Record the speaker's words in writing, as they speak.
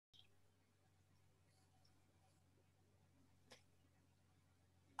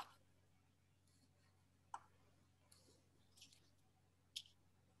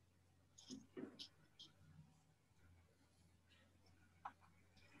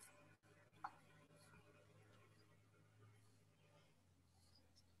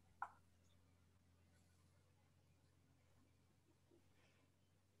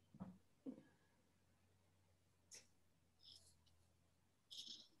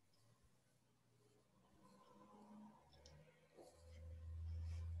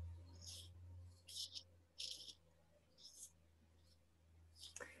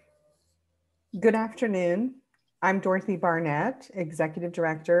Good afternoon. I'm Dorothy Barnett, Executive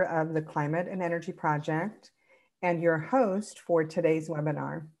Director of the Climate and Energy Project, and your host for today's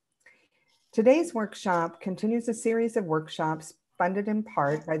webinar. Today's workshop continues a series of workshops funded in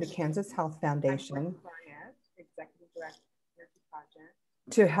part by the Kansas Health Foundation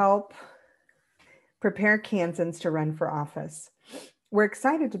to help prepare Kansans to run for office. We're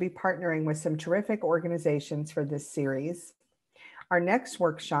excited to be partnering with some terrific organizations for this series. Our next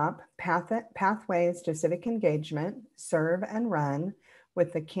workshop, Pathways to Civic Engagement, Serve and Run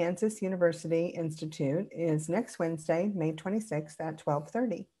with the Kansas University Institute, is next Wednesday, May 26th at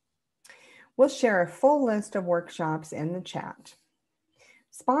 12:30. We'll share a full list of workshops in the chat.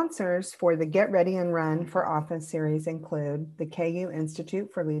 Sponsors for the Get Ready and Run for Office series include the KU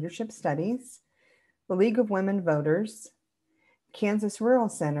Institute for Leadership Studies, the League of Women Voters, Kansas Rural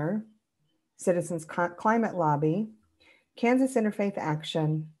Center, Citizens Climate Lobby, Kansas Interfaith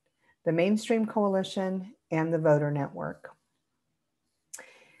Action, the Mainstream Coalition, and the Voter Network.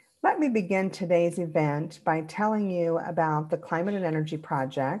 Let me begin today's event by telling you about the Climate and Energy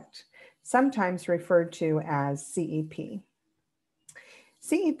Project, sometimes referred to as CEP.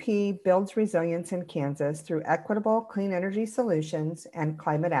 CEP builds resilience in Kansas through equitable clean energy solutions and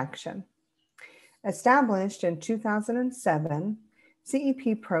climate action. Established in 2007,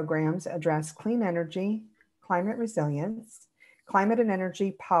 CEP programs address clean energy, climate resilience, climate and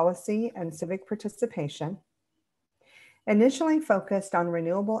energy policy, and civic participation. Initially focused on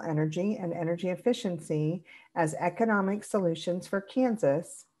renewable energy and energy efficiency as economic solutions for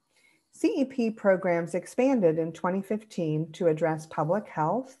Kansas, CEP programs expanded in 2015 to address public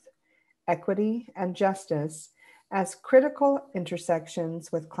health, equity, and justice as critical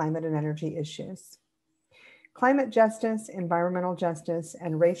intersections with climate and energy issues. Climate justice, environmental justice,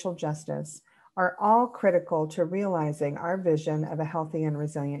 and racial justice are all critical to realizing our vision of a healthy and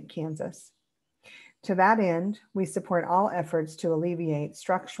resilient Kansas. To that end, we support all efforts to alleviate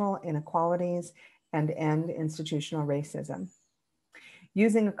structural inequalities and end institutional racism.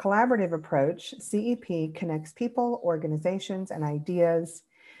 Using a collaborative approach, CEP connects people, organizations, and ideas.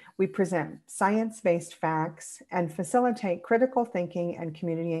 We present science-based facts and facilitate critical thinking and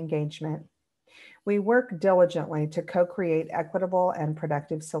community engagement. We work diligently to co-create equitable and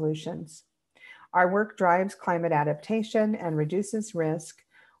productive solutions. Our work drives climate adaptation and reduces risk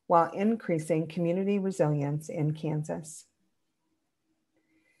while increasing community resilience in Kansas.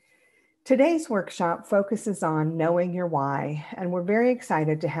 Today's workshop focuses on knowing your why, and we're very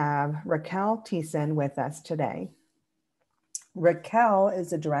excited to have Racquel Thiesen with us today. Racquel is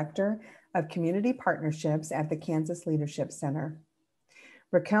the Director of Community Partnerships at the Kansas Leadership Center.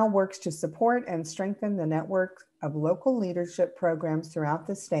 Racquel works to support and strengthen the network of local leadership programs throughout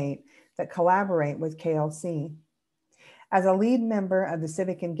the state that collaborate with KLC. As a lead member of the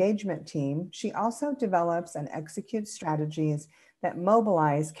Civic Engagement team, she also develops and executes strategies that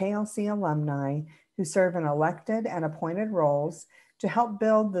mobilize KLC alumni who serve in elected and appointed roles to help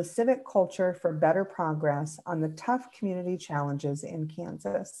build the civic culture for better progress on the tough community challenges in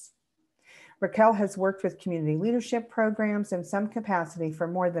Kansas. Racquel has worked with community leadership programs in some capacity for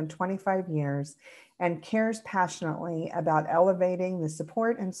more than 25 years and cares passionately about elevating the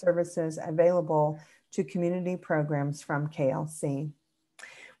support and services available to community programs from KLC.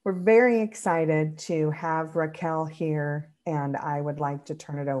 We're very excited to have Racquel here, and I would like to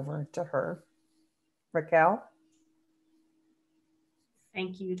turn it over to her. Racquel?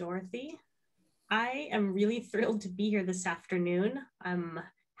 Thank you, Dorothy. I am really thrilled to be here this afternoon. I'm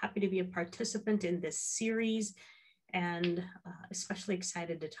happy to be a participant in this series and especially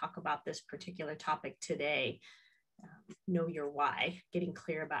excited to talk about this particular topic today. Know your why, getting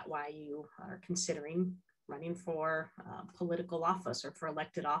clear about why you are considering running for political office or for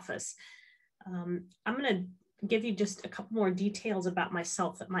elected office. I'm going to give you just a couple more details about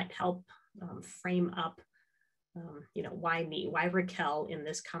myself that might help frame up, why me, why Racquel in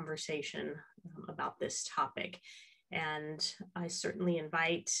this conversation about this topic. And I certainly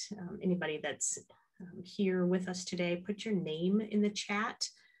invite anybody that's here with us today, put your name in the chat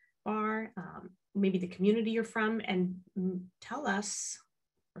bar, maybe the community you're from, and tell us,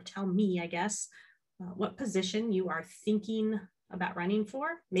 or tell me, I guess, what position you are thinking about running for.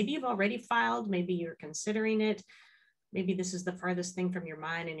 Maybe you've already filed, maybe you're considering it, maybe this is the farthest thing from your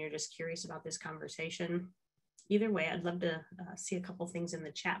mind and you're just curious about this conversation. Either way, I'd love to see a couple things in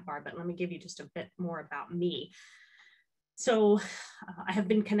the chat bar, but let me give you just a bit more about me. So I have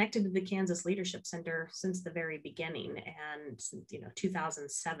been connected to the Kansas Leadership Center since the very beginning, and since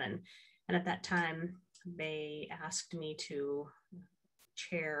 2007. And at that time, they asked me to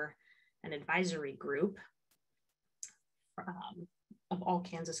chair an advisory group of all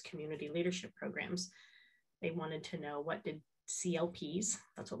Kansas community leadership programs. They wanted to know, what did CLPs,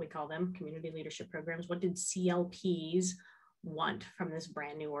 that's what we call them, community leadership programs, what did CLPs want from this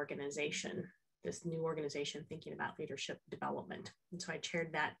brand new organization, this new organization thinking about leadership development? And so I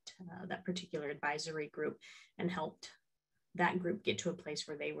chaired that particular advisory group and helped that group get to a place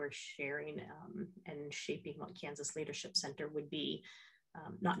where they were sharing and shaping what Kansas Leadership Center would be,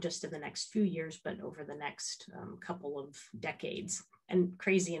 not just in the next few years, but over the next couple of decades. And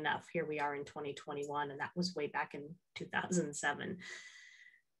crazy enough, here we are in 2021, and that was way back in 2007.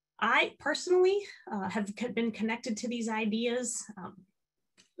 I personally have been connected to these ideas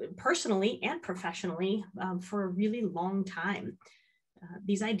personally and professionally for a really long time.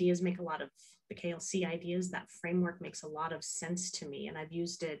 These ideas make a lot of, the KLC ideas, that framework makes a lot of sense to me, and I've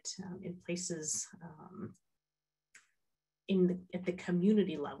used it in places at the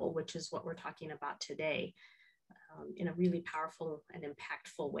community level, which is what we're talking about today, in a really powerful and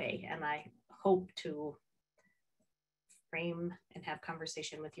impactful way. And I hope to frame and have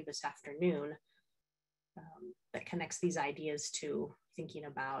conversation with you this afternoon that connects these ideas to thinking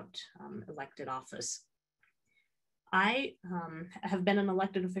about elected office. I have been an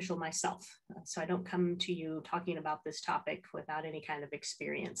elected official myself, so I don't come to you talking about this topic without any kind of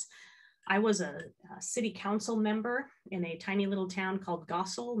experience. I was a city council member in a tiny little town called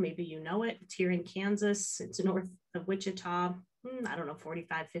Gossel. Maybe you know it. It's here in Kansas. It's north of Wichita, I don't know,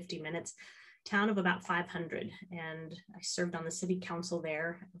 45, 50 minutes, town of about 500. And I served on the city council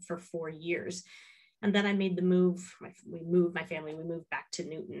there for 4 years. And then I made the move, my family moved back to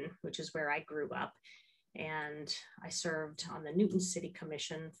Newton, which is where I grew up. And I served on the Newton City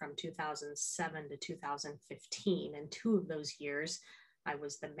Commission from 2007 to 2015. And 2 of those years, I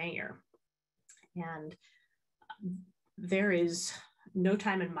was the mayor. And there is no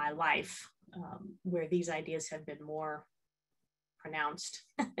time in my life where these ideas have been more pronounced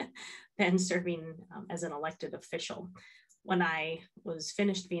than serving as an elected official. When I was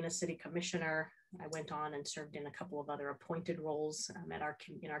finished being a city commissioner, I went on and served in a couple of other appointed roles in our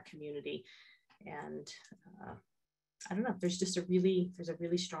community. And I don't know, there's a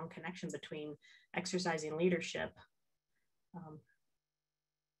really strong connection between exercising leadership,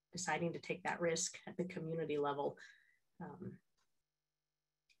 deciding to take that risk at the community level,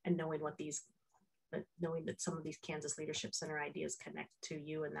 and knowing that some of these Kansas Leadership Center ideas connect to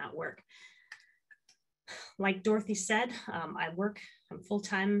you in that work. Like Dorothy said, I'm a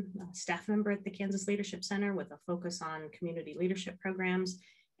full-time staff member at the Kansas Leadership Center with a focus on community leadership programs,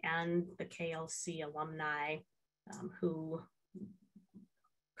 and the KLC alumni who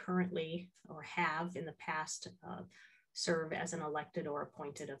currently or have in the past serve as an elected or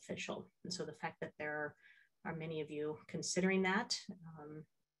appointed official. And so the fact that there are many of you considering that,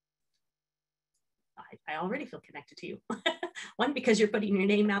 I already feel connected to you. One, because you're putting your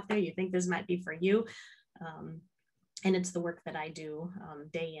name out there, you think this might be for you. And it's the work that I do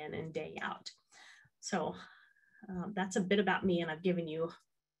day in and day out. So that's a bit about me, and I've given you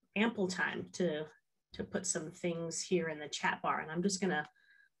ample time to put some things here in the chat bar. And I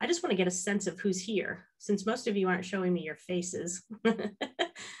just want to get a sense of who's here. Since most of you aren't showing me your faces,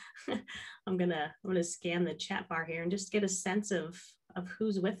 I'm gonna scan the chat bar here and just get a sense of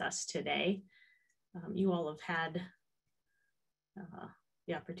who's with us today. You all have had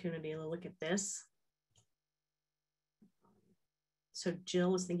the opportunity to look at this. So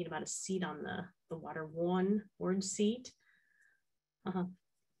Jill is thinking about a seat on the Water One ward seat.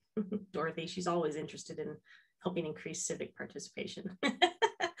 Dorothy, she's always interested in helping increase civic participation.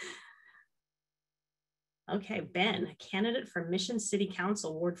 Okay, Ben, a candidate for Mission City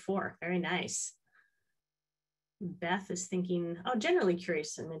Council, Ward 4. Very nice. Beth is thinking, generally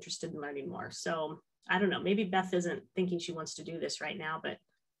curious and interested in learning more. So I don't know, maybe Beth isn't thinking she wants to do this right now, but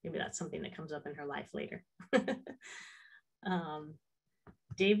maybe that's something that comes up in her life later.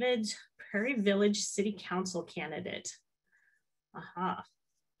 David, Prairie Village City Council candidate.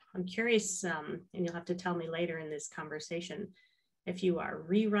 I'm curious, and you'll have to tell me later in this conversation, if you are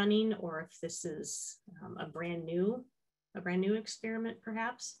rerunning or if this is a brand new experiment,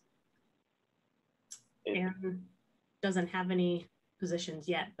 perhaps. And doesn't have any positions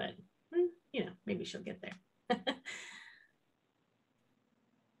yet, but maybe she'll get there.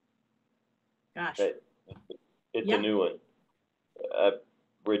 Gosh. It's a new one.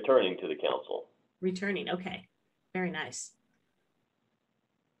 Returning to the council. Returning, okay. Very nice.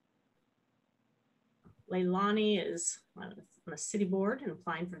 Leilani is on the city board and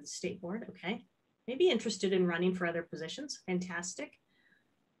applying for the state board. Okay. Maybe interested in running for other positions. Fantastic.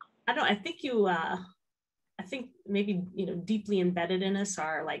 I think maybe, deeply embedded in us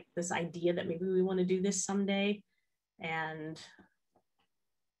are like this idea that maybe we want to do this someday. And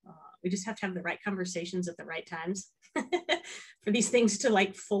We just have to have the right conversations at the right times for these things to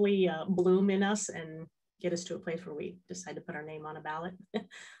like fully bloom in us and get us to a place where we decide to put our name on a ballot.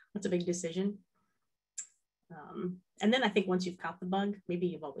 That's a big decision. And then I think once you've caught the bug, maybe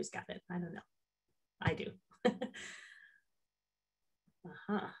you've always got it. I don't know. I do.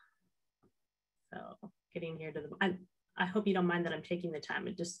 So getting here to the, I hope you don't mind that I'm taking the time.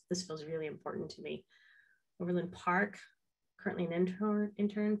 This feels really important to me. Overland Park, currently an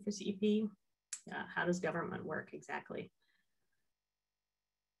intern for CEP. How does government work exactly?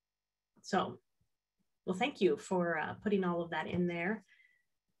 So, well, thank you for putting all of that in there.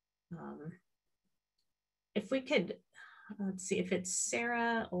 If we could, let's see if it's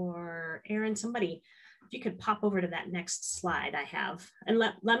Sarah or Aaron, somebody, if you could pop over to that next slide I have. And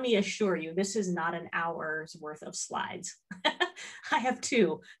let me assure you, this is not an hour's worth of slides. I have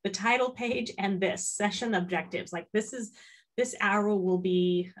two, the title page and this session objectives. Like this hour will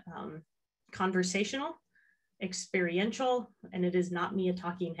be conversational, experiential, and it is not me a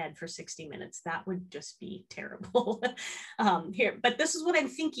talking head for 60 minutes. That would just be terrible here. But this is what I'm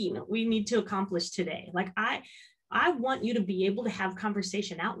thinking we need to accomplish today. Like I want you to be able to have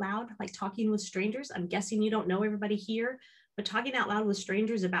conversation out loud, like talking with strangers. I'm guessing you don't know everybody here, but talking out loud with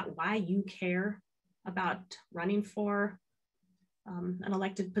strangers about why you care about running for an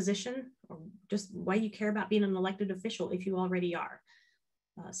elected position, or just why you care about being an elected official if you already are.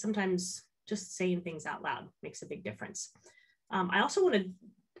 Sometimes just saying things out loud makes a big difference. I also think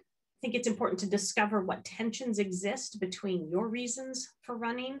it's important to discover what tensions exist between your reasons for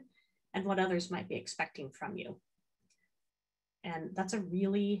running and what others might be expecting from you. And that's a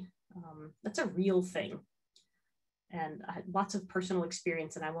real thing. And I had lots of personal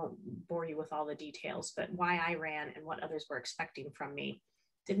experience, and I won't bore you with all the details, but why I ran and what others were expecting from me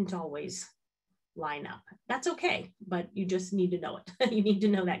didn't always line up. That's okay, but you just need to know it. You need to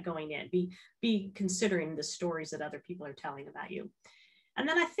know that going in. Be considering the stories that other people are telling about you. And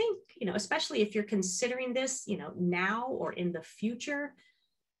then I think, especially if you're considering this, now or in the future,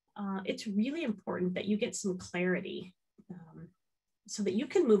 it's really important that you get some clarity so that you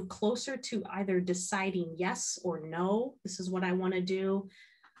can move closer to either deciding yes or no, this is what I want to do.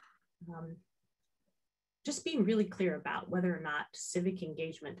 Just being really clear about whether or not civic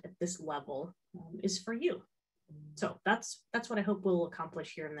engagement at this level is for you. So that's what I hope we'll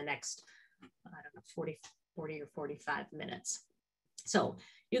accomplish here in the next, 40 or 45 minutes. So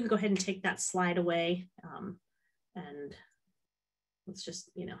you can go ahead and take that slide away and let's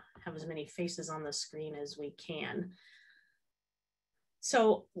just, have as many faces on the screen as we can.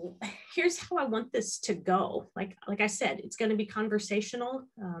 So here's how I want this to go. Like I said, it's going to be conversational.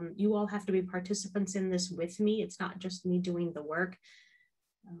 You all have to be participants in this with me. It's not just me doing the work.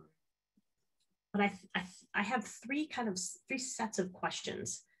 But I have three sets of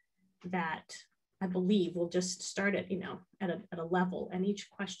questions that I believe will just start at, at a level, and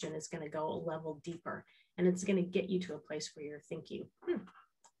each question is going to go a level deeper, and it's going to get you to a place where you're thinking,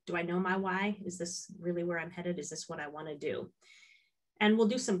 do I know my why? Is this really where I'm headed? Is this what I want to do? And we'll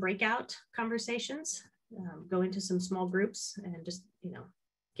do some breakout conversations, go into some small groups and just,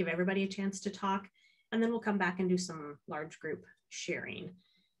 give everybody a chance to talk. And then we'll come back and do some large group sharing.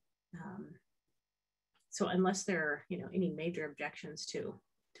 So unless there are, any major objections to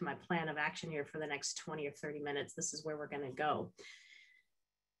my plan of action here for the next 20 or 30 minutes, this is where we're going to go.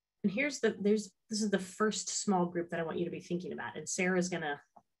 And this is the first small group that I want you to be thinking about. And Sarah's going to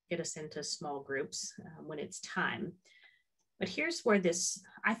get us into small groups when it's time. But here's where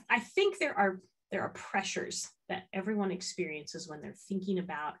I think there are pressures that everyone experiences when they're thinking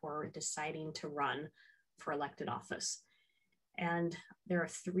about or deciding to run for elected office. And there are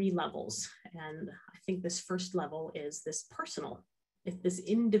 3 levels. And I think this first level is this personal, this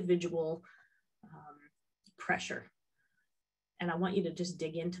individual pressure. And I want you to just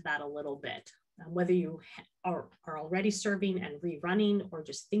dig into that a little bit, whether you are already serving and rerunning or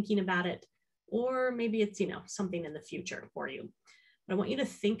just thinking about it, or maybe it's, something in the future for you. But I want you to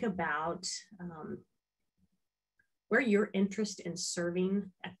think about where your interest in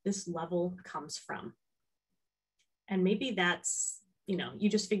serving at this level comes from. And maybe that's, you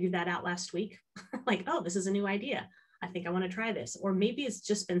just figured that out last week. Like, oh, this is a new idea. I think I want to try this. Or maybe it's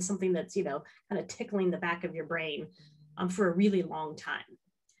just been something that's, kind of tickling the back of your brain for a really long time.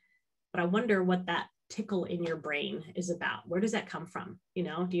 But I wonder what that tickle in your brain is about. Where does that come from?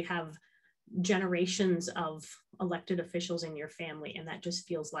 Do you have generations of elected officials in your family and that just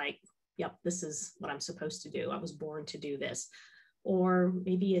feels like, yep, this is what I'm supposed to do. I was born to do this. Or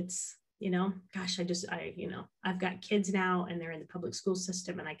maybe it's, gosh, I've got kids now and they're in the public school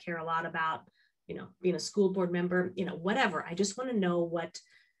system and I care a lot about, being a school board member, whatever. I just want to know what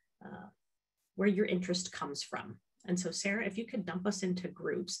where your interest comes from. And so Sarah, if you could dump us into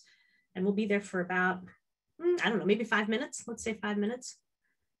groups, and we'll be there for about, I don't know, maybe 5 minutes, let's say 5 minutes.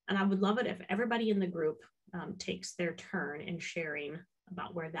 And I would love it if everybody in the group takes their turn in sharing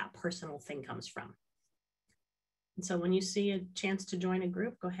about where that personal thing comes from. And so when you see a chance to join a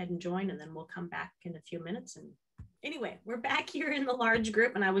group, go ahead and join, and then we'll come back in a few minutes. And anyway, we're back here in the large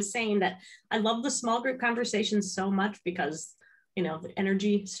group. And I was saying that I love the small group conversations so much because, you know, the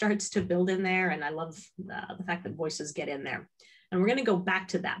energy starts to build in there. And I love the fact that voices get in there. And we're going to go back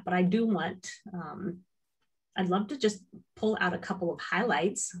to that. But I do want, I'd love to just pull out a couple of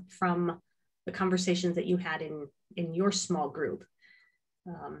highlights from the conversations that you had in your small group.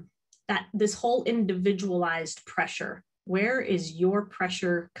 That this whole individualized pressure, where is your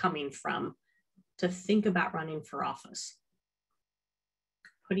pressure coming from to think about running for office?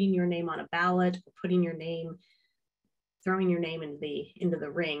 Putting your name on a ballot, putting your name, throwing your name into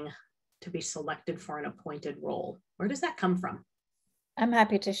the ring to be selected for an appointed role. Where does that come from? I'm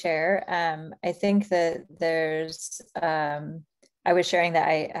happy to share. I think that there's, I was sharing that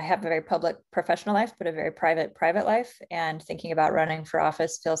I have a very public professional life, but a very private life. And thinking about running for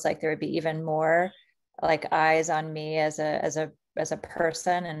office feels like there would be even more like eyes on me as a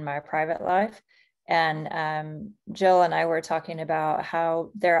person in my private life. And Jill and I were talking about how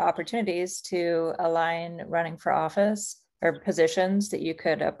there are opportunities to align running for office or positions that you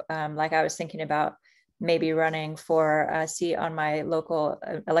could, like I was thinking about maybe running for a seat on my local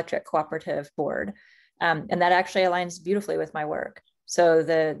electric cooperative board. And that actually aligns beautifully with my work. So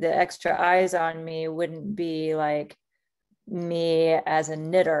the extra eyes on me wouldn't be like me as a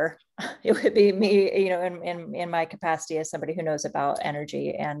knitter. It would be me, you know, in my capacity as somebody who knows about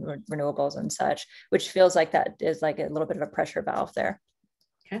energy and renewables and such, which feels like that is like a little bit of a pressure valve there.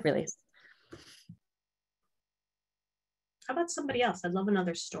 Okay. Release. How about somebody else? I'd love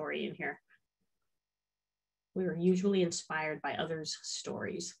another story in here. We are usually inspired by others'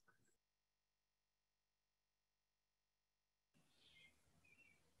 stories.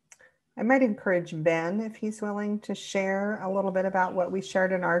 I might encourage Ben if he's willing to share a little bit about what we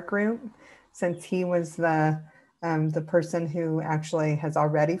shared in our group, since he was the person who actually has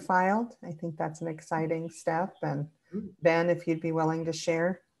already filed. I think that's an exciting step. And Ben, if you'd be willing to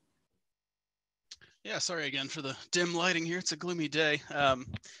share. Yeah, sorry again for the dim lighting here. It's a gloomy day.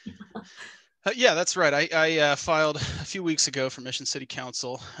 Yeah, that's right. I filed a few weeks ago for Mission City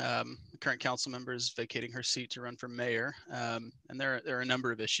Council. The current council member is vacating her seat to run for mayor. And there are a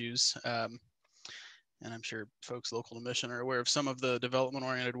number of issues. And I'm sure folks local to Mission are aware of some of the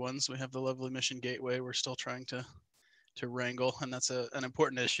development-oriented ones. We have the lovely Mission Gateway we're still trying to wrangle. And that's an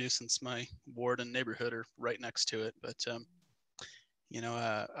important issue since my ward and neighborhood are right next to it. But, you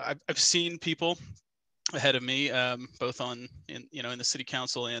know, I've seen people ahead of me, both in the city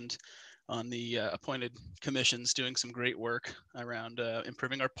council and on the appointed commissions, doing some great work around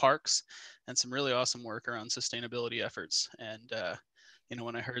improving our parks and some really awesome work around sustainability efforts. And you know,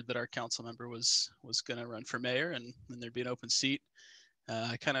 when I heard that our council member was going to run for mayor and then there'd be an open seat,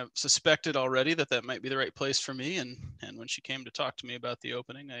 I kind of suspected already that might be the right place for me. And when she came to talk to me about the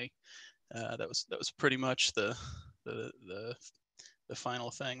opening, that was pretty much the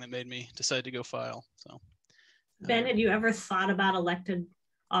final thing that made me decide to go file. So, Ben, had you ever thought about elected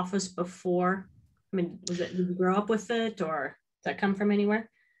office before? I mean, did you grow up with it, or did that come from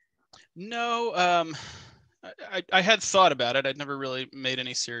anywhere? No, I had thought about it. I'd never really made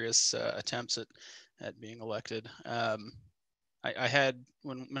any serious attempts at being elected. I had,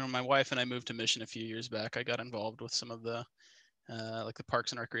 when my wife and I moved to Mission a few years back, I got involved with some of the like the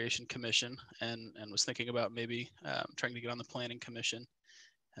Parks and Recreation Commission, and was thinking about maybe trying to get on the Planning Commission.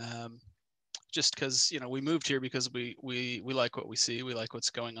 Just because, you know, we moved here because we like what we see, we like what's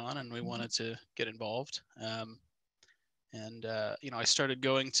going on, and we wanted to get involved. You know, I started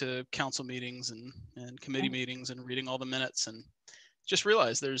going to council meetings and committee meetings and reading all the minutes, and just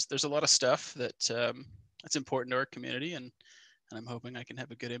realized there's a lot of stuff that that's important to our community, and I'm hoping I can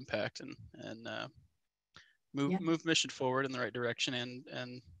have a good impact and move Mission forward in the right direction,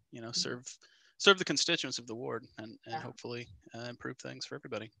 and you know, serve the constituents of the ward, and hopefully improve things for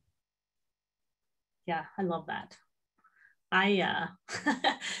everybody. Yeah, I love that.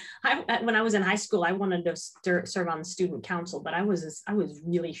 When I was in high school, I wanted to serve on the student council, but I was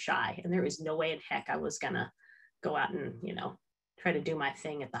really shy, and there was no way in heck I was gonna go out and, you know, try to do my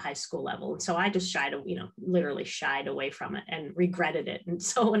thing at the high school level. And so I just literally shied away from it and regretted it. And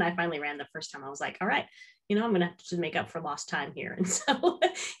so when I finally ran the first time, I was like, all right, you know, I'm gonna have to make up for lost time here. And so,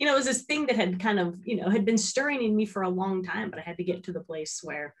 you know, it was this thing that had kind of, you know, had been stirring in me for a long time, but I had to get to the place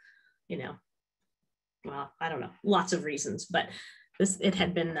where, you know, well, I don't know, lots of reasons, but it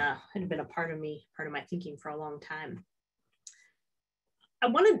had been a part of my thinking for a long time. I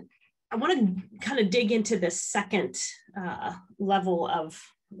want to kind of dig into this second level of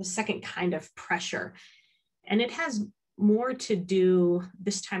the second kind of pressure, and it has more to do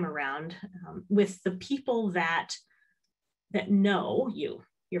this time around with the people that know you,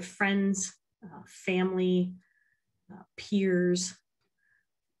 your friends, family, peers,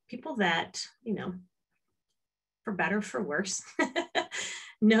 people that, you know, for better or for worse,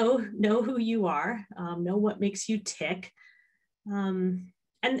 know who you are, know what makes you tick, and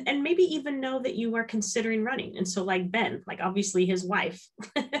maybe even know that you are considering running. And so like Ben, like obviously his wife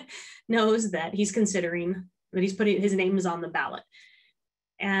knows that he's considering, that he's putting his name is on the ballot.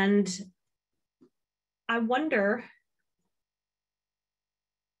 And I wonder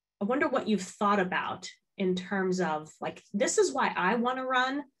what you've thought about in terms of like, this is why I want to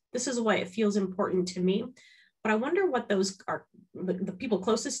run. This is why it feels important to me. But I wonder what those are, the people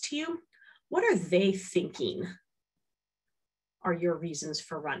closest to you, what are they thinking are your reasons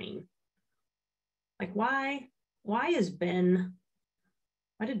for running? Like why did Ben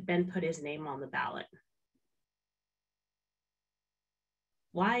put his name on the ballot?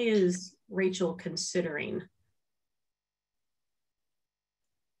 Why is Racquel considering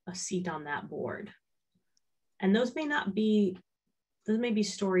a seat on that board? And those may be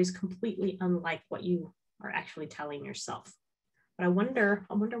stories completely unlike what you are actually telling yourself. But I wonder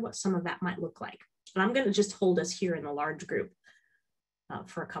what some of that might look like. And I'm going to just hold us here in the large group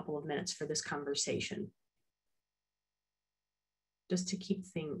for a couple of minutes for this conversation. Just to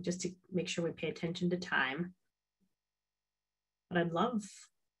make sure we pay attention to time. But I'd love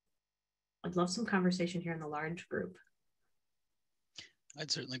some conversation here in the large group. I'd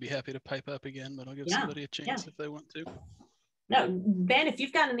certainly be happy to pipe up again, but I'll give somebody a chance if they want to. No, Ben, if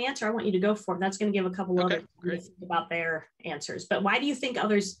you've got an answer, I want you to go for it. That's going to give a couple others to think about their answers. But why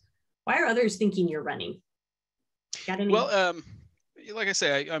are others thinking you're running? Got any? Well, like I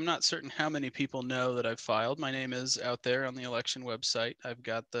say, I'm not certain how many people know that I've filed. My name is out there on the election website. I've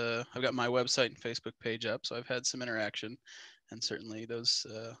got my website and Facebook page up, so I've had some interaction, and certainly those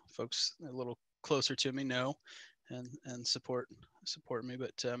folks a little closer to me know and support me.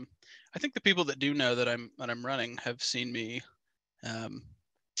 But I think the people that do know that I'm running have seen me,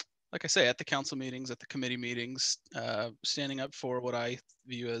 like I say, at the council meetings, at the committee meetings, standing up for what I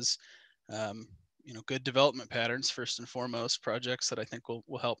view as good development patterns, first and foremost, projects that I think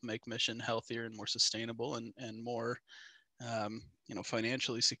will help make Mission healthier and more sustainable and more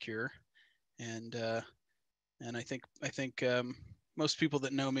financially secure. And I think most people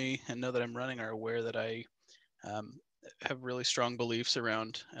that know me and know that I'm running are aware that I have really strong beliefs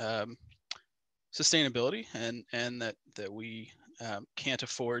around sustainability and that we can't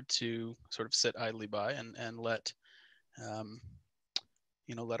afford to sort of sit idly by and let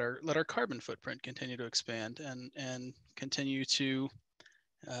our carbon footprint continue to expand and continue to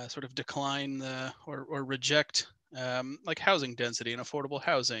sort of decline or reject like housing density and affordable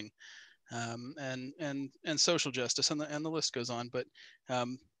housing and social justice and the list goes on. But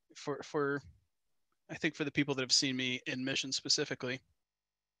for I think for the people that have seen me in Mission specifically,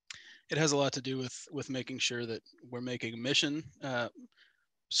 it has a lot to do with making sure that we're making Mission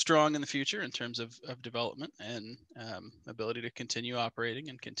strong in the future in terms of development and ability to continue operating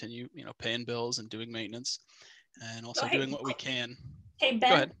and continue paying bills and doing maintenance and also doing what we can. Hey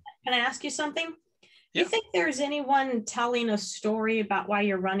Ben, can I ask you something? Yeah. You think there's anyone telling a story about why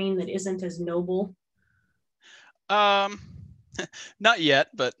you're running that isn't as noble? Not yet,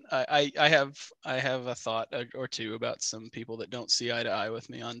 but I have a thought or two about some people that don't see eye to eye with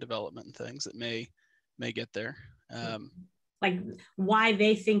me on development and things that may get there. Like why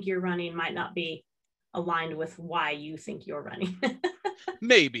they think you're running might not be aligned with why you think you're running.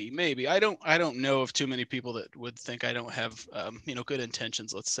 maybe I don't know of too many people that would think I don't have good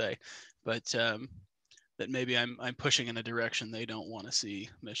intentions, let's say, but that maybe I'm pushing in a direction they don't want to see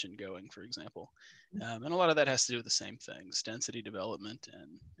Mission going, for example. And a lot of that has to do with the same things: density development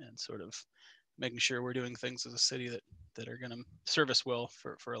and sort of making sure we're doing things as a city that are going to serve us well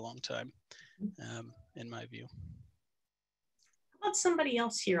for a long time, in my view. How about somebody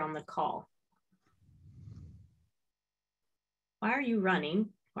else here on the call? Why are you running?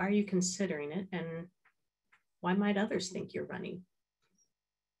 Why are you considering it? And why might others think you're running?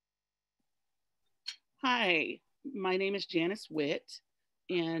 Hi, my name is Janice Witt,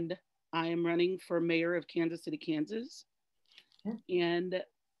 and I am running for mayor of Kansas City, Kansas. And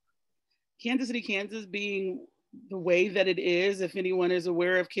Kansas City, Kansas being the way that it is, if anyone is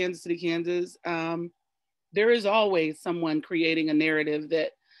aware of Kansas City, Kansas, there is always someone creating a narrative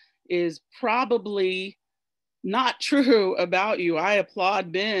that is probably not true about you. I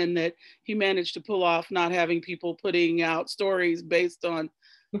applaud Ben that he managed to pull off not having people putting out stories based on,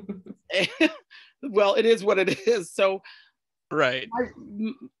 well, it is what it is. So right.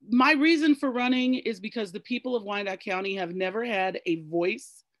 My reason for running is because the people of Wyandotte County have never had a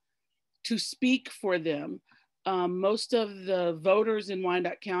voice to speak for them. Most of the voters in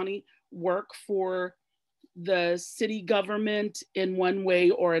Wyandotte County work for the city government in one way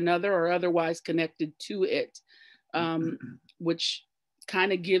or another, or otherwise connected to it, which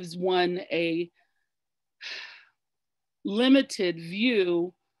kind of gives one a limited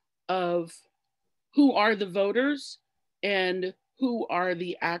view of who are the voters and who are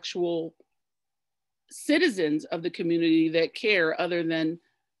the actual citizens of the community that care, other than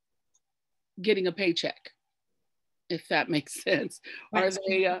getting a paycheck, if that makes sense. Right. Are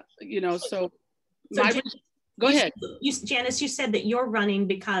they, you know, so go ahead. Janice, you said that you're running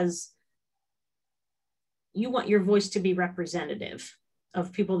because you want your voice to be representative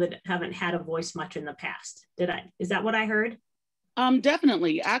of people that haven't had a voice much in the past. Is that what I heard?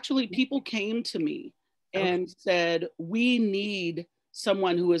 Definitely. Actually, people came to me and said, we need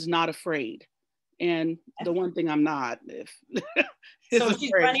someone who is not afraid. And the one thing I'm not, so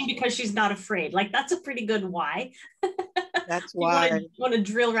she's running because she's not afraid. Like, that's a pretty good why. That's why. You want to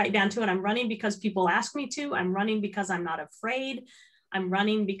drill right down to it. I'm running because people ask me to. I'm running because I'm not afraid. I'm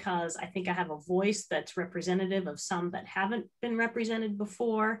running because I think I have a voice that's representative of some that haven't been represented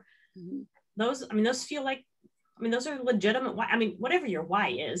before. Mm-hmm. Those feel like, those are legitimate. Why? Whatever your why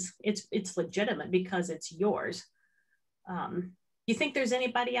is, it's legitimate because it's yours. You think there's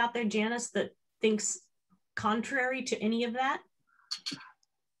anybody out there, Janice, that thinks contrary to any of that?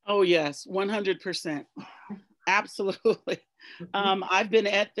 Oh yes, 100%. Absolutely. Mm-hmm. I've been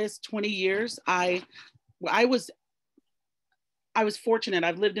at this 20 years. I was fortunate.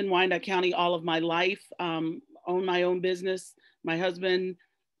 I've lived in Wyandotte County all of my life, owned my own business. My husband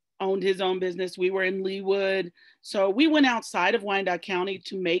owned his own business. We were in Leawood. So we went outside of Wyandotte County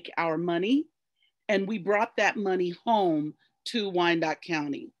to make our money, and we brought that money home to Wyandotte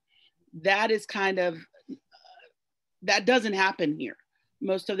County. That is kind of, that doesn't happen here.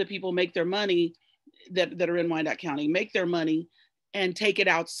 Most of the people make their money that are in Wyandotte County, make their money and take it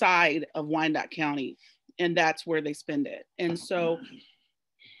outside of Wyandotte County. And that's where they spend it. And so.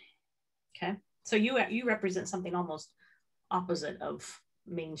 Okay. So you represent something almost opposite of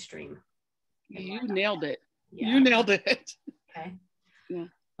mainstream. You nailed it. Yeah. You nailed it. Okay. Yeah.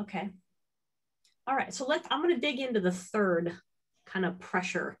 Okay. All right. So I'm going to dig into the third kind of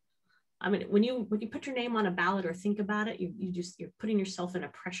pressure. When you put your name on a ballot or think about it, you're putting yourself in a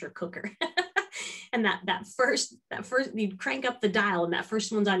pressure cooker. And that first you crank up the dial, and that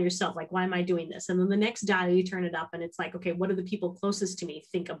first one's on yourself, like, why am I doing this? And then the next dial you turn it up, and it's like, okay, what do the people closest to me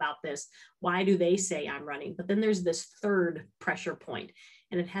think about this? Why do they say I'm running? But then there's this third pressure point,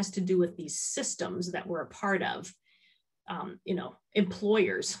 and it has to do with these systems that we're a part of.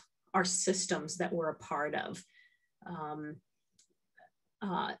 Employers are systems that we're a part of.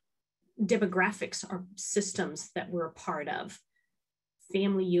 Demographics are systems that we're a part of.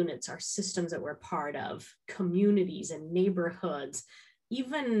 Family units are systems that we're a part of. Communities and neighborhoods,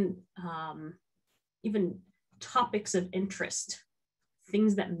 even topics of interest,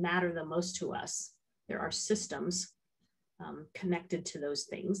 things that matter the most to us. There are systems connected to those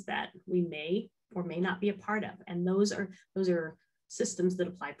things that we may or may not be a part of. And those are systems that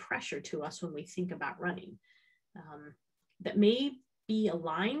apply pressure to us when we think about running, that may be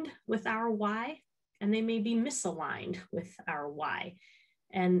aligned with our why, and they may be misaligned with our why.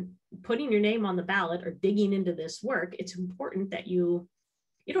 And putting your name on the ballot or digging into this work, it's important that you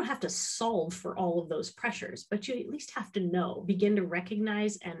don't have to solve for all of those pressures, but you at least have to begin to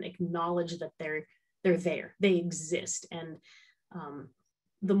recognize and acknowledge that they're there, they exist. And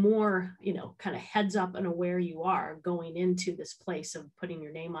the more, kind of heads up and aware you are going into this place of putting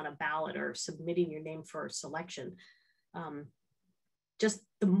your name on a ballot or submitting your name for selection, just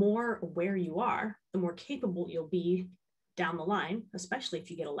the more aware you are, the more capable you'll be down the line, especially if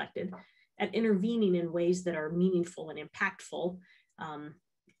you get elected, at intervening in ways that are meaningful and impactful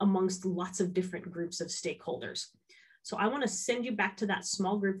amongst lots of different groups of stakeholders. So I want to send you back to that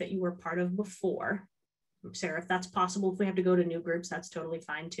small group that you were part of before. Sarah, if that's possible, if we have to go to new groups, that's totally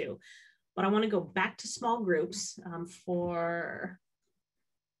fine too. But I want to go back to small groups for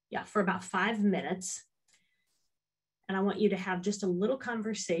about 5 minutes. And I want you to have just a little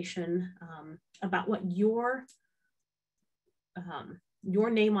conversation about what your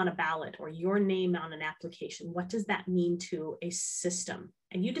name on a ballot or your name on an application, what does that mean to a system?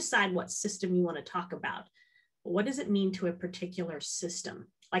 And you decide what system you want to talk about. What does it mean to a particular system?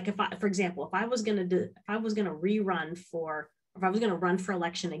 Like if I, for example, if I was going to run for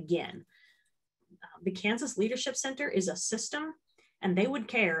election again, the Kansas Leadership Center is a system, and they would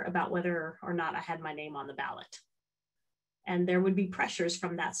care about whether or not I had my name on the ballot. And there would be pressures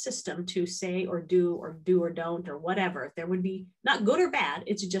from that system to say or do or don't or whatever. There would be not good or bad.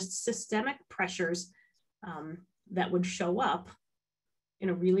 It's just systemic pressures that would show up in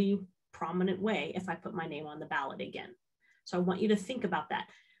a really prominent way if I put my name on the ballot again. So I want you to think about that.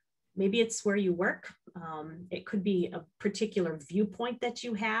 Maybe it's where you work. It could be a particular viewpoint that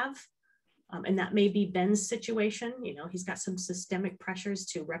you have. And that may be Ben's situation. You know, he's got some systemic pressures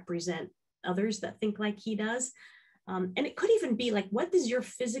to represent others that think like he does. And it could even be like, what does your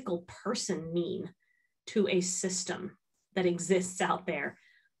physical person mean to a system that exists out there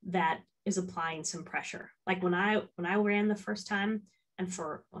that is applying some pressure? Like when I ran the first time, and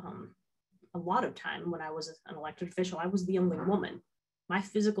for a lot of time when I was an elected official, I was the only woman. My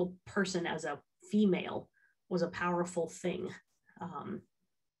physical person as a female was a powerful thing. And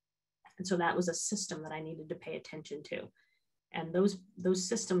so that was a system that I needed to pay attention to. And those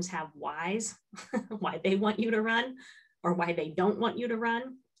systems have whys, why they want you to run or why they don't want you to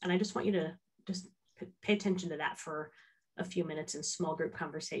run. And I just want you to just pay attention to that for a few minutes in small group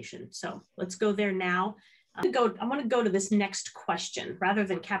conversation. So let's go there now. I want to go to this next question rather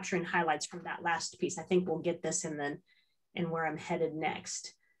than capturing highlights from that last piece. I think we'll get this in where I'm headed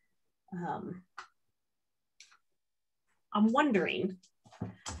next. I'm wondering,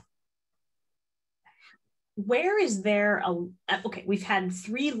 where is there okay, we've had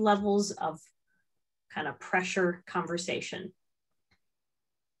 3 levels of kind of pressure conversation.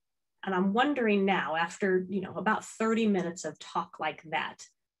 And I'm wondering now, after, about 30 minutes of talk like that,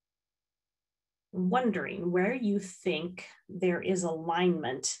 I'm wondering where you think there is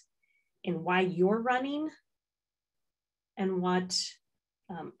alignment in why you're running and what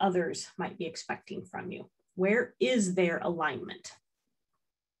others might be expecting from you. Where is there alignment?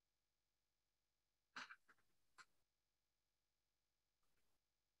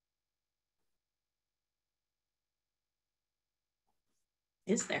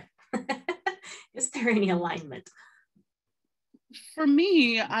 Is there? Is there any alignment? For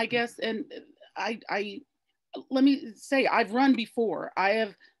me, I guess, and I let me say, I've run before. I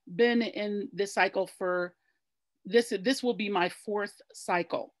have been in this cycle for this will be my 4th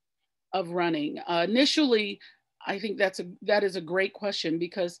cycle of running. Initially, I think that is a great question,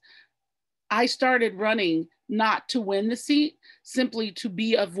 because I started running not to win the seat, simply to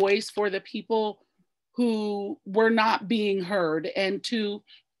be a voice for the people who were not being heard, and to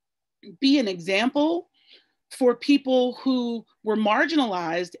be an example for people who were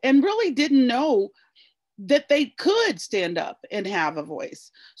marginalized and really didn't know that they could stand up and have a voice.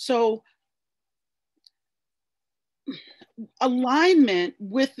 So alignment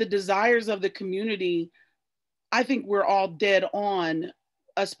with the desires of the community, I think we're all dead on,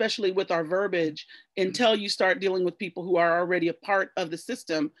 especially with our verbiage, until you start dealing with people who are already a part of the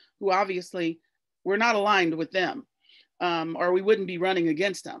system, who obviously we're not aligned with them, or we wouldn't be running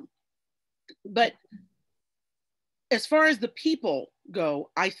against them. But as far as the people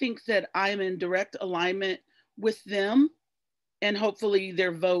go, I think that I'm in direct alignment with them, and hopefully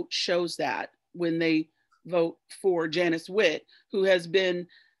their vote shows that when they vote for Janice Witt, who has been,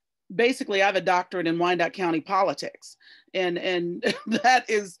 basically, I have a doctorate in Wyandotte County politics. And that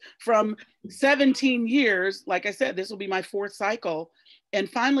is from 17 years. Like I said, this will be my 4th cycle. And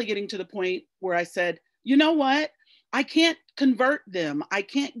finally getting to the point where I said, you know what? I can't convert them. I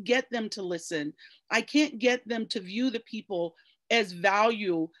can't get them to listen. I can't get them to view the people as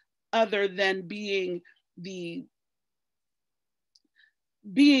value other than being the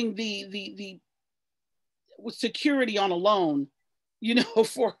security on a loan,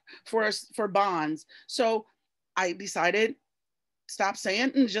 for bonds. So I decided, stop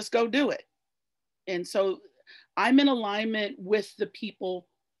saying and just go do it. And so I'm in alignment with the people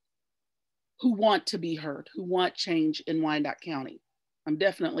who want to be heard, who want change in Wyandotte County. I'm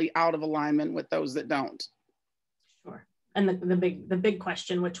definitely out of alignment with those that don't. Sure. And the big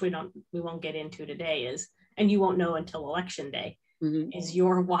question, which we won't get into today, is, and you won't know until election day, is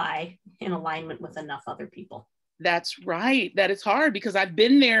your why in alignment with enough other people? That's right. That is hard, because I've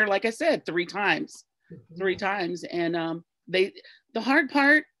been there, like I said, 3 times. And the hard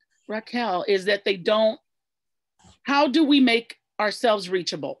part, Racquel, is that they don't. How do we make ourselves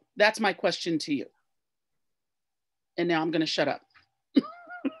reachable? That's my question to you. And now I'm going to shut up.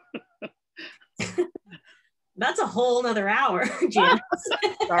 That's a whole nother hour, Janice.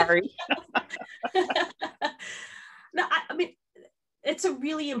 Sorry. No, I mean, it's a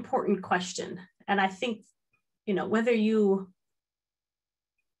really important question. And I think, whether you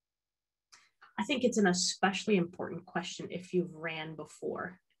I think it's an especially important question if you've ran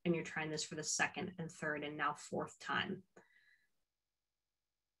before and you're trying this for the second and third and now fourth time.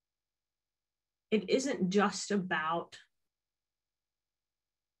 It isn't just about,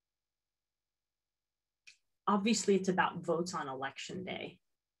 obviously it's about votes on election day.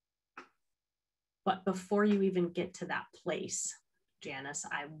 But before you even get to that place, Janice,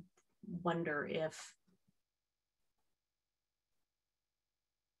 I wonder if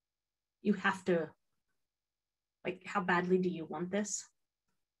you have to, like, how badly do you want this?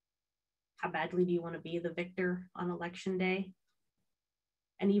 How badly do you want to be the victor on election day?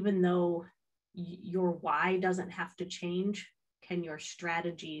 And even though your why doesn't have to change, can your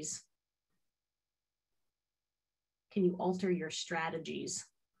strategies, can you alter your strategies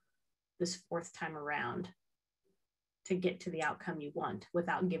this fourth time around to get to the outcome you want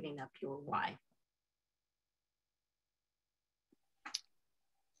without giving up your why?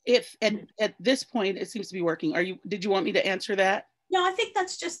 If at this point it seems to be working, did you want me to answer that? No, I think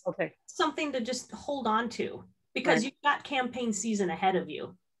that's just okay. Something to just hold on to, because right. you've got campaign season ahead of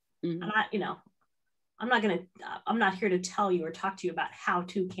you. Mm-hmm. And I'm not here to tell you or talk to you about how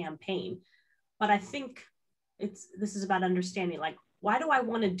to campaign, but I think this is about understanding, like, why do I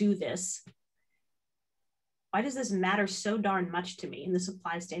want to do this? Why does this matter so darn much to me? And this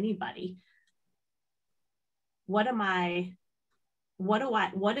applies to anybody. What's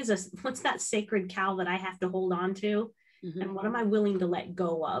that sacred cow that I have to hold on to? Mm-hmm. And what am I willing to let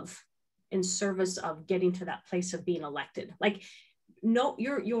go of in service of getting to that place of being elected? Like, no,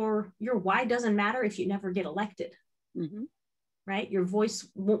 your why doesn't matter if you never get elected, mm-hmm. right? Your voice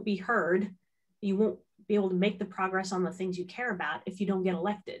won't be heard. You won't be able to make the progress on the things you care about if you don't get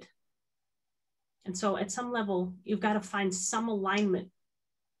elected. And so at some level, you've got to find some alignment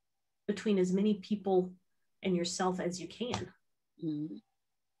between as many people and yourself as you can. Mm-hmm.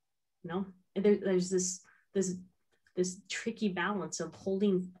 You know, there's this tricky balance of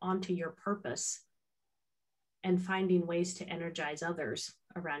holding onto your purpose and finding ways to energize others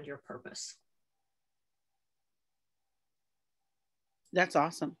around your purpose. That's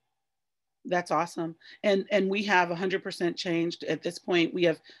awesome. That's awesome. And we have 100% changed at this point. We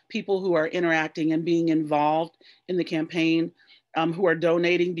have people who are interacting and being involved in the campaign, who are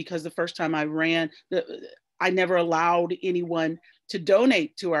donating, because the first time I ran, I never allowed anyone to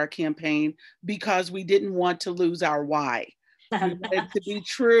donate to our campaign because we didn't want to lose our why. We wanted to be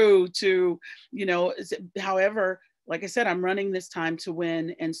true to, however, like I said, I'm running this time to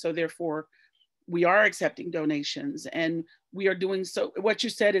win. And so therefore we are accepting donations, and we are doing so. What you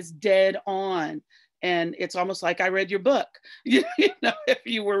said is dead on. And it's almost like I read your book, if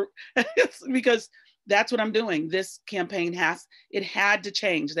you were, because that's what I'm doing. This campaign had to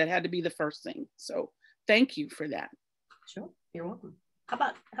change. That had to be the first thing. So thank you for that. Sure, you're welcome. How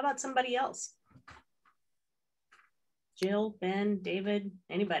about somebody else? Jill, Ben, David,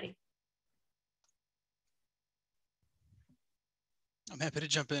 anybody? I'm happy to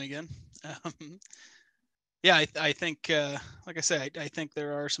jump in again. Yeah, I think, like I say, I think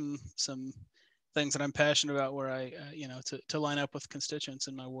there are some things that I'm passionate about where I, to line up with constituents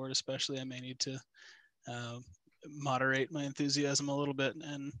in my ward, especially, I may need to moderate my enthusiasm a little bit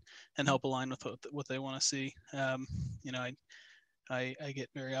and help align with what they want to see. I get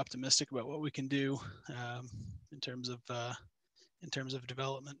very optimistic about what we can do in terms of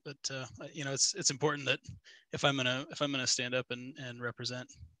development, but it's important that if I'm gonna stand up and represent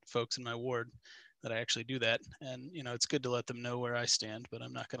folks in my ward, that I actually do that. And it's good to let them know where I stand, but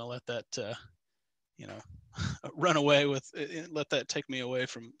I'm not going to let that run away with, let that take me away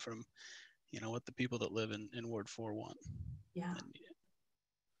from what the people that live in Ward 4 want. Yeah.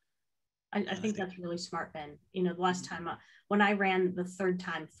 I think that's really smart, Ben. The last time when I ran the third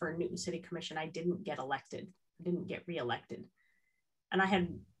time for Newton City Commission, I didn't get elected. I didn't get reelected.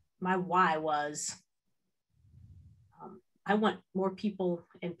 And my why was, I want more people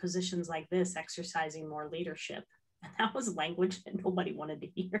in positions like this exercising more leadership. And that was language that nobody wanted to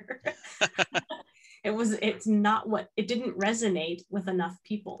hear. It didn't resonate with enough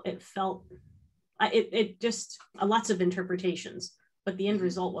people. It felt, it just, lots of interpretations, but the end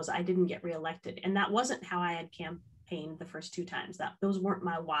result was I didn't get reelected. And that wasn't how I had campaigned the first two times. Those weren't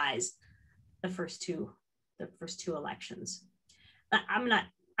my whys the first two elections.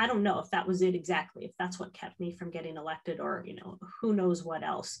 I don't know if that was it exactly, if that's what kept me from getting elected, or, who knows what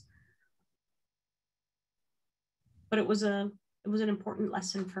else. But it was an important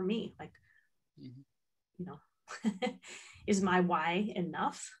lesson for me. Like, is my why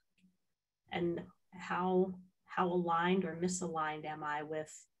enough? And how aligned or misaligned am I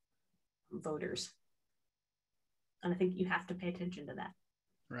with voters? And I think you have to pay attention to that.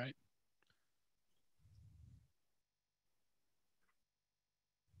 Right.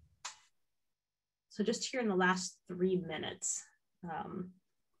 So just here in the last 3 minutes,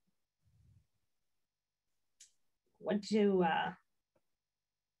 what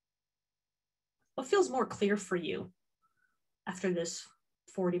feels more clear for you after this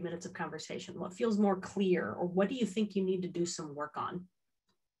 40 minutes of conversation? What feels more clear, or what do you think you need to do some work on?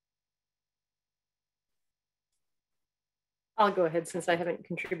 I'll go ahead since I haven't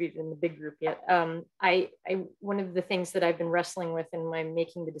contributed in the big group yet. One of the things that I've been wrestling with in my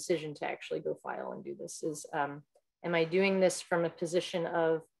making the decision to actually go file and do this is, am I doing this from a position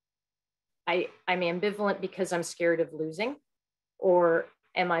of, I'm ambivalent because I'm scared of losing, or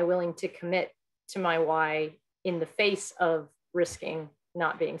am I willing to commit to my why in the face of risking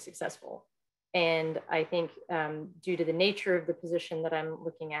not being successful? And I think due to the nature of the position that I'm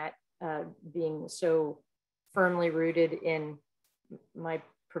looking at, being so firmly rooted in my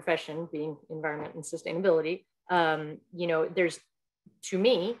profession, being environment and sustainability, you know, to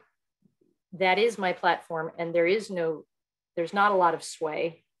me, that is my platform, and there's not a lot of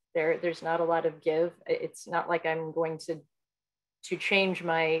sway. There's not a lot of give. It's not like I'm going to change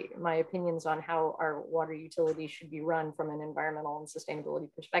my opinions on how our water utility should be run from an environmental and sustainability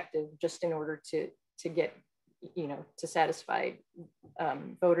perspective, just in order to get, you know, to satisfy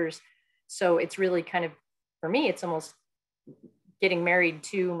voters. So it's really kind of, for me, it's almost getting married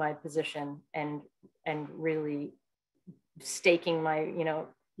to my position and really staking my, you know,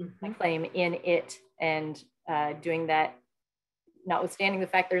 my claim in it, and doing that, notwithstanding the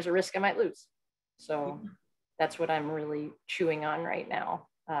fact there's a risk I might lose. So that's what I'm really chewing on right now,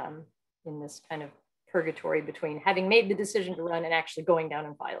 in this kind of purgatory between having made the decision to run and actually going down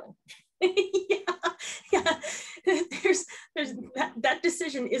and filing. Yeah. There's that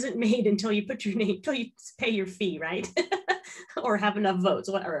decision isn't made until you put your name, until you pay your fee, right? Or have enough votes,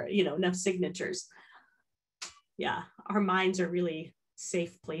 or, you know, enough signatures. Yeah, our minds are really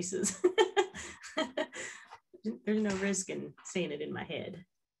safe places. There's no risk in saying it in my head.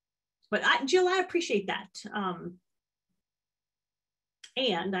 But Jill, I appreciate that.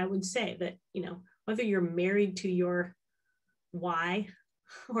 And I would say that, you know, whether you're married to your why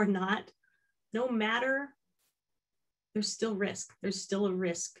or not, no matter, there's still risk. There's still a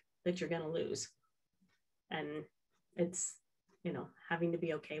risk that you're going to lose. And it's, you know, having to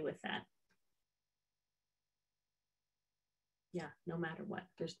be okay with that. Yeah, no matter what,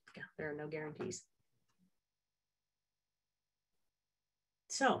 there are no guarantees.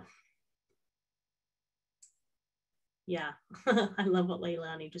 So, yeah, I love what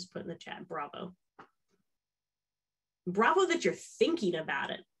Leilani just put in the chat. Bravo. Bravo that you're thinking about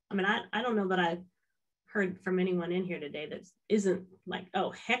it. I mean, I don't know that I've heard from anyone in here today that isn't like,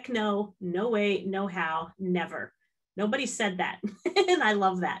 oh, heck no, no way, no how, never. Nobody said that. And I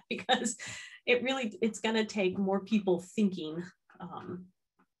love that, because it's going to take more people thinking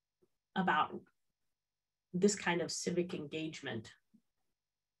about this kind of civic engagement.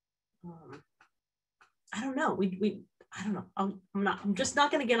 I don't know. I don't know. I'm just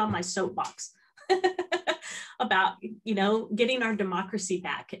not going to get on my soapbox about, you know, getting our democracy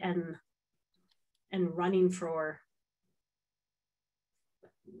back and running for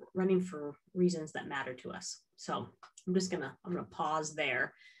reasons that matter to us. So I'm gonna pause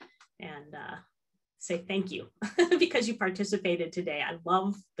there and say thank you because you participated today. I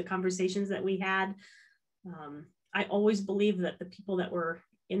love the conversations that we had. I always believe that the people that were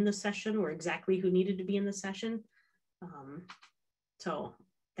in the session were exactly who needed to be in the session. So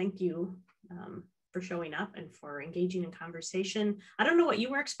thank you for showing up and for engaging in conversation. I don't know what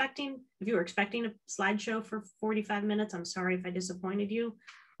you were expecting. If you were expecting a slideshow for 45 minutes, I'm sorry if I disappointed you,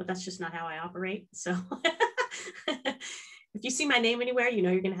 but that's just not how I operate. So if you see my name anywhere, you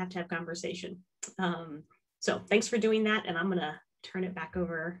know you're gonna have to have conversation. So thanks for doing that. And I'm gonna turn it back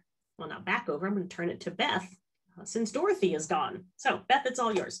over, well, not back over, I'm gonna turn it to Beth since Dorothy is gone. So Beth, it's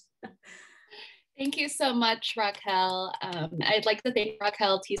all yours. Thank you so much, Racquel. I'd like to thank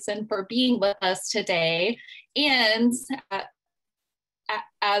Racquel Thiesen for being with us today. And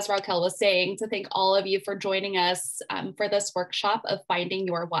as Racquel was saying, to thank all of you for joining us for this workshop of Finding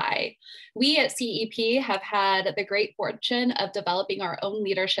Your Why. We at CEP have had the great fortune of developing our own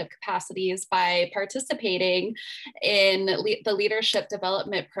leadership capacities by participating in the leadership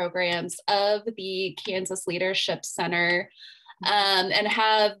development programs of the Kansas Leadership Center. And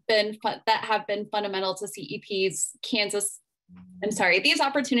have been fundamental to CEP's these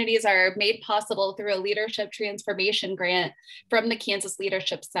opportunities are made possible through a leadership transformation grant from the Kansas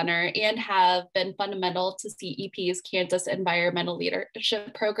Leadership Center and have been fundamental to CEP's Kansas Environmental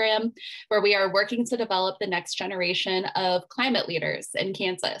Leadership Program, where we are working to develop the next generation of climate leaders in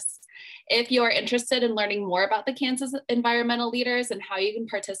Kansas. If you're interested in learning more about the Kansas environmental leaders and how you can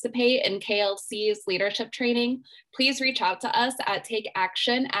participate in KLC's leadership training, please reach out to us at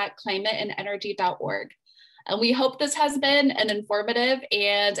takeaction@climateandenergy.org. And we hope this has been an informative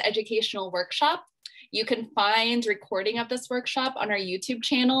and educational workshop. You can find recording of this workshop on our YouTube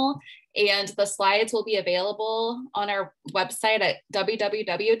channel, and the slides will be available on our website at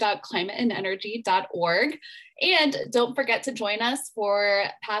www.climateandenergy.org. And don't forget to join us for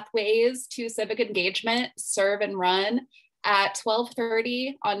Pathways to Civic Engagement, Serve and Run at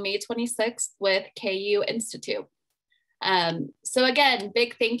 12:30 on May 26th with KU Institute. So again,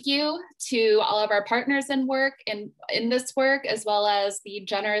 big thank you to all of our partners in this work, as well as the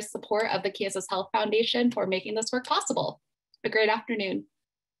generous support of the Kansas Health Foundation for making this work possible. Have a great afternoon.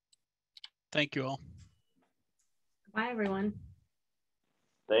 Thank you all. Bye, everyone.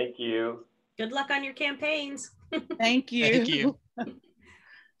 Thank you. Good luck on your campaigns. Thank you. Thank you.